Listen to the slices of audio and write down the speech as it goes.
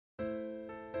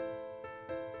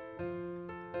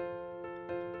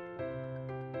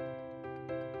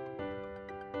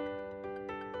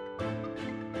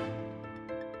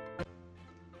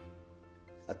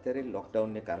અત્યારે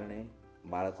લોકડાઉનને કારણે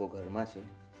બાળકો ઘરમાં છે,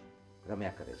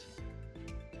 રમ્યા કરે છે.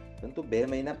 પરંતુ 2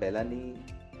 મહિના પહેલાંની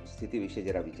સ્થિતિ વિશે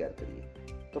જરા વિચાર કરીએ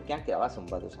તો ક્યાંક આવા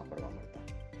સંવાદો સાંભળવા મળતા.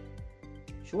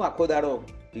 શું આખો દાડો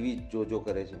ટીવી જોજો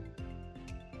કરે છે?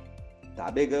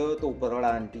 ધાબે ગયો તો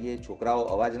ઉપરવાળા આંટીએ છોકરાઓ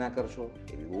અવાજ ના કરશો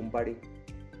એવી બૂમ પાડી.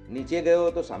 નીચે ગયો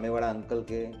તો સામેવાળા અંકલ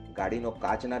કે ગાડીનો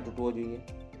કાચ ના તૂટવો જોઈએ,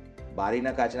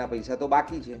 બારીના કાચના પૈસા તો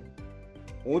બાકી છે,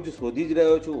 હું જ શોધી જ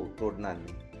રહ્યો છું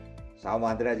તોડનારની, સાવ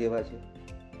વાંદરા જેવા છે.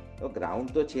 તો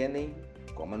ગ્રાઉન્ડ તો છે નહીં,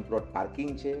 કોમન પ્લોટ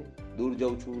પાર્કિંગ છે, દૂર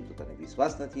જઉં છું તો તને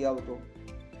વિશ્વાસ નથી આવતો,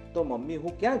 તો મમ્મી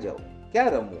હું ક્યાં જાઉં,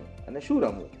 ક્યાં રમું અને શું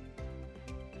રમું?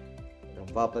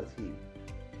 રમવા પરથી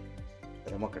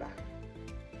રમકડા.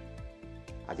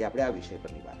 આજે આપણે આ વિષય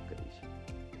પરની વાત કરવી છે.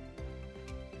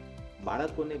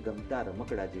 બાળકોને ગમતા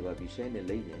રમકડા જેવા વિષયને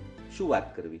લઈને શું વાત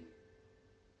કરવી?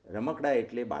 રમકડા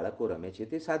એટલે બાળકો રમે છે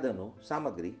તે સાધનો,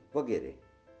 સામગ્રી વગેરે.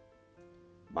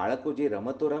 બાળકો જે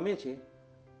રમતો રમે છે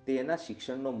તે એના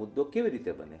શિક્ષણનો મુદ્દો કેવી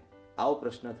રીતે બને? આવો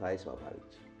પ્રશ્ન થાય સ્વાભાવિક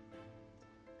છે.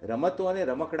 રમતો અને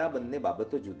રમકડા બંને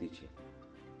બાબતો જુદી છે.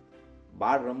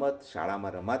 બાળ રમત,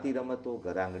 શાળામાં રમાતી રમતો,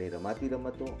 ઘરઆંગણે રમાતી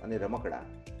રમતો અને રમકડા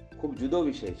ખૂબ જુદો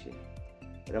વિષય છે.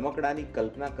 રમકડાની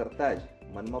કલ્પના કરતાં જ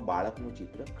મનમાં બાળકનું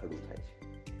ચિત્ર ખડું થાય છે.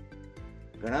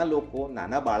 ઘણા લોકો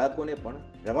નાના બાળકોને પણ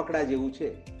રમકડા જેવું છે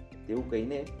તેવું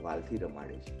કહીને વાલથી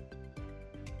રમાડે છે.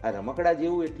 આ રમકડા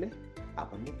જેવું એટલે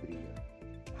આપણને પ્રિય,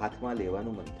 હાથમાં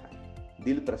લેવાનું મન થાય,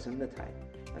 દિલ પ્રસન્ન થાય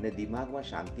અને દિમાગમાં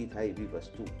શાંતિ થાય એવી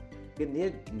વસ્તુ કે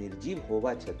નિર્જીવ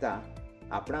હોવા છતાં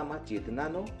આપણામાં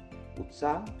ચેતનાનો,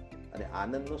 ઉત્સાહ અને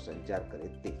આનંદનો સંચાર કરે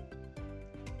તે.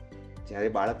 જ્યારે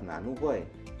બાળક નાનું હોય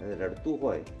અને રડતું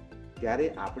હોય ત્યારે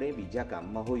આપણે બીજા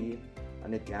કામમાં હોઈએ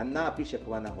અને ધ્યાન ના આપી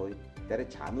શકવાના હોય ત્યારે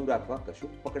છાનું રાખવા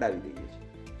કશુંક પકડાવી દઈએ છીએ.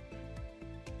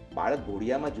 બાળક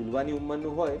ઘોડિયામાં ઝૂલવાની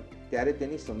ઉંમરનું હોય ત્યારે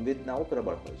તેની સંવેદનાઓ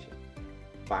પ્રબળ હોય છે.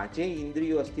 5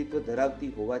 ઇન્દ્રિયો અસ્તિત્વ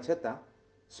ધરાવતી હોવા છતાં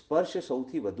સ્પર્શ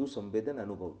સૌથી વધુ સંવેદન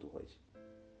અનુભવતું હોય છે.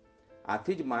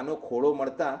 આથી જ માનો ખોળો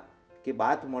મળતા કે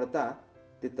બાત મળતા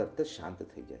તે તરત જ શાંત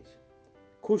થઈ જાય છે,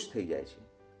 ખુશ થઈ જાય છે,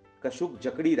 કશુંક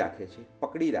જકડી રાખે છે,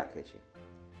 પકડી રાખે છે.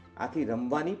 આથી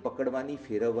રમવાની, પકડવાની,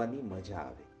 ફેરવવાની મજા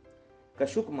આવે.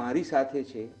 કશુંક મારી સાથે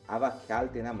છે આવા ખ્યાલ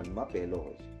તેના મનમાં પહેલો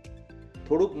હોય છે.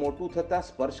 થોડુંક મોટું થતાં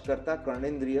સ્પર્શ કરતા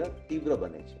કર્ણેન્દ્રિય તીવ્ર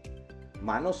બને છે.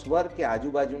 માનો સ્વર કે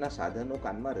આજુબાજુના સાધનો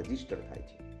કાનમાં રજીસ્ટર થાય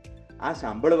છે. આ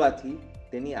સાંભળવાથી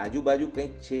તેની આજુબાજુ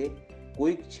કંઈક છે,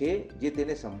 કોઈક છે જે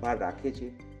તેને સંભાળ રાખે છે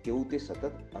તેવું તે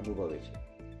સતત અનુભવે છે.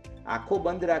 આંખો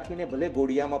બંધ રાખીને ભલે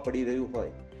ઘોડિયામાં પડી રહ્યું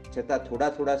હોય છતાં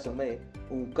થોડા થોડા સમયે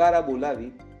હુંકારા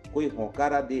બોલાવી કોઈ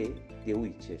હોંકારા દે તેવું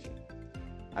ઈચ્છે છે.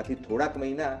 આથી થોડાક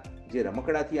મહિના જે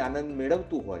રમકડાથી આનંદ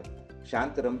મેળવતું હોય,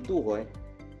 શાંત રમતું હોય,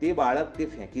 તે બાળક તે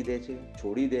ફેંકી દે છે,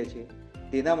 છોડી દે છે.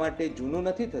 તેના માટે જૂનું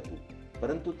નથી થતું,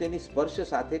 પરંતુ તેની સ્પર્શ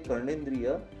સાથે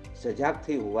કર્ણેન્દ્રિય સજાગ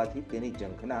થઈ હોવાથી તેની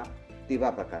ઝંખના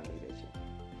તેવા પ્રકારની રહે છે.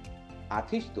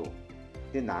 આથી જ તો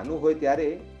તે નાનું હોય ત્યારે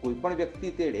કોઈ પણ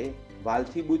વ્યક્તિ તેડે,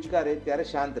 વાલથી બુચકારે ત્યારે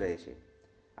શાંત રહે છે.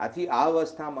 આથી આ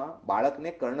અવસ્થામાં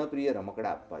બાળકને કર્ણપ્રિય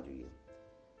રમકડા આપવા જોઈએ.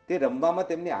 તે રમવામાં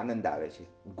તેમને આનંદ આવે છે.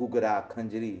 ઘૂઘરા,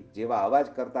 ખંજરી જેવા અવાજ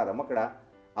કરતા રમકડા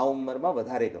આ ઉંમરમાં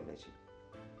વધારે ગમે છે.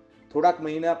 થોડાક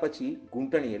મહિના પછી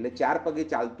ઘૂંટણી એટલે 4 પગે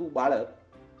ચાલતું બાળક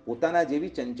પોતાના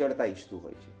જેવી ચંચળતા ઈચ્છતું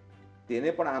હોય છે.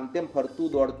 તેને પણ આમ તેમ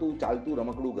ફરતું, દોડતું, ચાલતું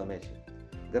રમકડું ગમે છે.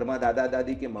 ઘરમાં દાદા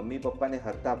દાદી કે મમ્મી પપ્પાને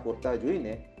હરતા ફોરતા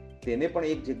જોઈને તેને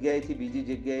પણ એક જગ્યાએથી બીજી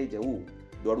જગ્યાએ જવું,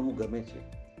 દોડવું ગમે છે.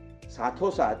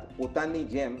 સાથોસાથ પોતાની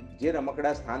જેમ જે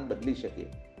રમકડા સ્થાન બદલી શકે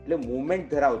એટલે મૂવમેન્ટ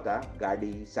ધરાવતા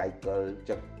ગાડી, સાયકલ,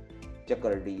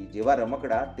 ચકરડી જેવા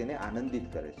રમકડા તેને આનંદિત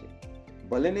કરે છે.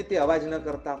 ભલે ને તે અવાજ ન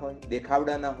કરતા હોય,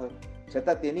 દેખાવડા ના હોય,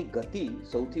 છતાં તેની ગતિ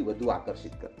સૌથી વધુ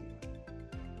આકર્ષિત કરતી હોય.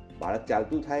 બાળક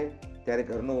ચાલતું થાય ત્યારે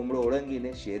ઘરનો ઉમળો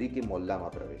ઓળંગીને શેરી કે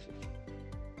મોહલ્લામાં પ્રવેશે છે.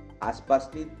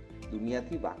 આસપાસની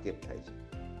દુનિયાથી વાકેફ થાય છે.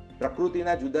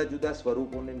 પ્રકૃતિના જુદા જુદા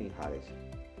સ્વરૂપોને નિહાળે છે.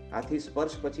 આથી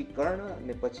સ્પર્શ પછી કર્ણ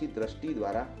અને પછી દ્રષ્ટિ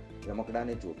દ્વારા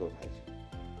રમકડાને જોતો થાય છે.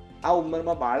 આ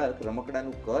ઉંમરમાં બાળક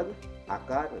રમકડાનું કદ,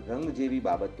 આકાર, રંગ જેવી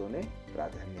બાબતોને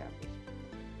પ્રાધાન્ય આપે છે.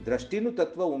 દ્રષ્ટિનું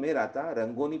તત્વ ઉમેરાતા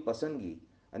રંગોની પસંદગી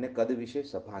અને કદ વિશે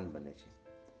સભાન બને છે.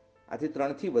 આથી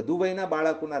 3 થી વધુ વયના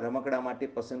બાળકોના રમકડા માટે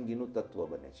પસંદગીનું તત્વ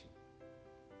બને છે.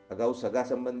 અગાઉ સગા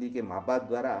સંબંધી કે મા બાપ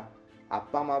દ્વારા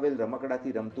આપવામાં આવેલ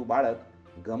રમકડાથી રમતું બાળક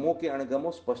ગમો કે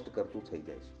અણગમો સ્પષ્ટ કરતું થઈ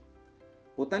જાય છે.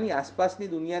 પોતાની આસપાસની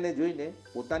દુનિયાને જોઈને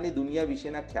પોતાની દુનિયા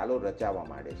વિશેના ખ્યાલો રચાવવા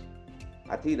માંડે છે.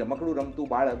 આથી રમકડું રમતું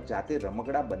બાળક જાતે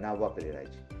રમકડા બનાવવા પ્રેરાય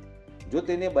છે. જો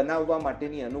તેને બનાવવા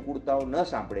માટેની અનુકૂળતાઓ ન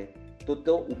સાંભળે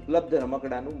તો ઉપલબ્ધ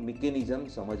રમકડાનું મિકેનિઝમ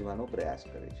સમજવાનો પ્રયાસ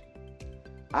કરે છે.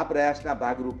 આ પ્રયાસના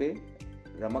ભાગરૂપે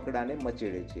રમકડાને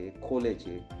મચેડે છે, ખોલે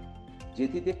છે,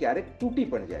 જેથી તે ક્યારેક તૂટી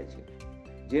પણ જાય છે.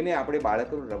 જેને આપણે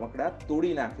બાળકોનું રમકડા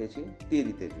તોડી નાખે છે તે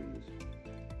રીતે જોઈએ છે.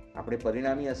 આપણે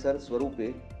પરિણામી અસર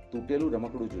સ્વરૂપે તૂટેલું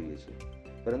રમકડું જોઈએ છીએ,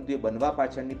 પરંતુ એ બનવા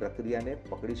પાછળની પ્રક્રિયાને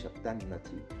પકડી શકતા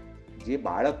નથી, જે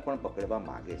બાળક પણ પકડવા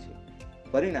માગે છે.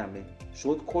 પરિણામે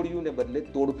શોધખોળિયુંને બદલે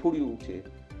તોડફોડ્યું છે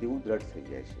તેવું દ્રઢ થઈ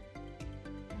જાય છે.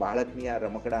 બાળકની આ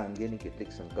રમકડા અંગેની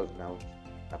કેટલીક સંકલ્પનાઓ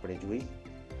આપણે જોઈ.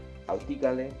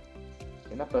 આવતીકાલે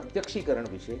એના પ્રત્યક્ષીકરણ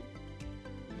વિશે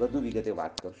વધુ વિગતે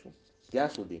વાત કરશું. ત્યાં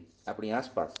સુધી આપણી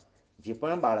આસપાસ જે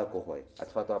પણ બાળકો હોય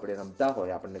અથવા તો આપણે રમતા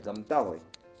હોય, આપણને ગમતા હોય,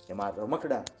 એમાં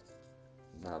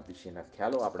રમકડાના વિશેના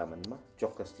ખ્યાલો આપણા મનમાં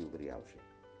ચોક્કસથી ઉભરી આવશે.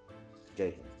 જય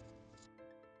હિન્દ.